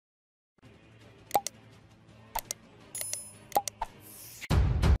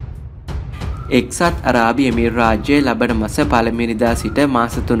එක්සත් අරාබි එමිරාත් රාජ්‍යයේ ලබන මාස පළමුවෙනිදා සිට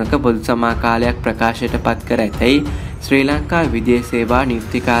මාස 3ක පොදු සමා කාලයක් ප්‍රකාශයට පත් කර ඇතැයි ශ්‍රී ලංකා විදේශ සේවා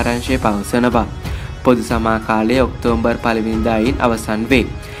නියුක්ති කාර්යාංශය පවසනවා. පොදු සමා කාලය ඔක්තෝබර් 1 වෙනිදායින් අවසන් වේ.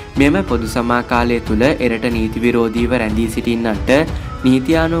 මෙම පොදු සමා කාලය තුල එරට නීති විරෝධීව රැඳී සිටින්නන්ට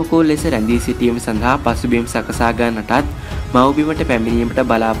නීතියානුකූල ලෙස රැඳී සිටීම සඳහා පසුබිම් සකසා ගන්නටත් මව්බිමට පැමිණීමට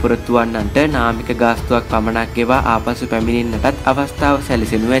බලාපොරොත්තු වන්නන්ට නාමික ගාස්තුවක් පමණක් ගෙවා ආපසු පැමිණෙන්නටත් අවස්ථාව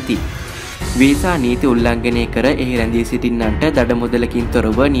සැලසෙනු ඇති. වීසා නීති උල්ලංඝනය කර එහි රැඳී සිටින්නන්ට දඩ මුදලකින්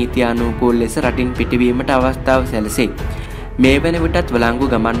තොරව නීතියානුකූල ලෙස රටින් පිටවීමට අවස්ථාව සැලසේ. මේ වන විටත් වළංගු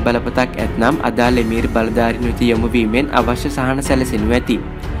ගමන් බලපතක් ඇතනම් අදාළ එමීර් බලධාරීන් වෙත යොමු වීමෙන් අවශ්‍ය සහන සැලසෙනු ඇති.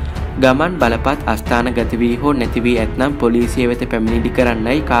 ගමන් බලපත් අස්ථානගත වී හෝ නැති වී ඇතනම් පොලිසිය වෙත පැමිණිලි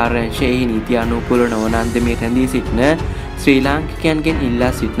කරන්නයි කාර්යාංශයේ නීතියානුකූල නොවන අන්දමේ රැඳී සිටින ශ්‍රී ලාංකිකයන්ගෙන්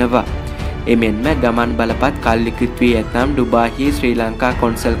ඉල්ලා සිටිනවා. එමෙන්ම ගමන් බලපත් කල්ලිකృత වී ඇතනම් ඩුබායිහි ශ්‍රී ලංකා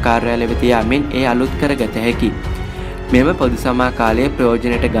කොන්සල් කාර්යාලය වෙත යාමෙන් එය අලුත් කරගත හැකියි. මෙම පොදු සමා කාලයේ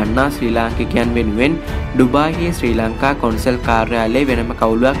ප්‍රයෝජනයට ගන්නා ශ්‍රී ලාංකිකයන් වෙනුවෙන් ඩුබායිහි ශ්‍රී ලංකා කොන්සල් කාර්යාලයේ වෙනම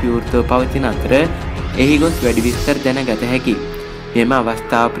කවුලක් විවෘතව පවතින අතර එහි ගොස් වැඩි විස්තර දැනගත හැකියි. මෙම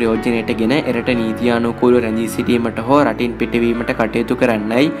අවස්ථාව ප්‍රයෝජනයටගෙන එරට නීතියානුකූලව රැඳී සිටීමට හෝ රටින් පිටවීමට කටයුතු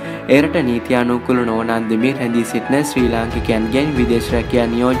කරන්නයි එරට නීතියානුකූල නොවන අන්දමේ රැඳී සිටින ශ්‍රී ලාංකිකයන්ගෙන් විදේශ රැකියා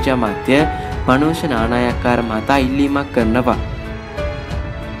නියෝජ්‍ය අමාත්‍ය මනෝජ් නානායක්කාර මහතා ඉල්ලීමක් කරනවා.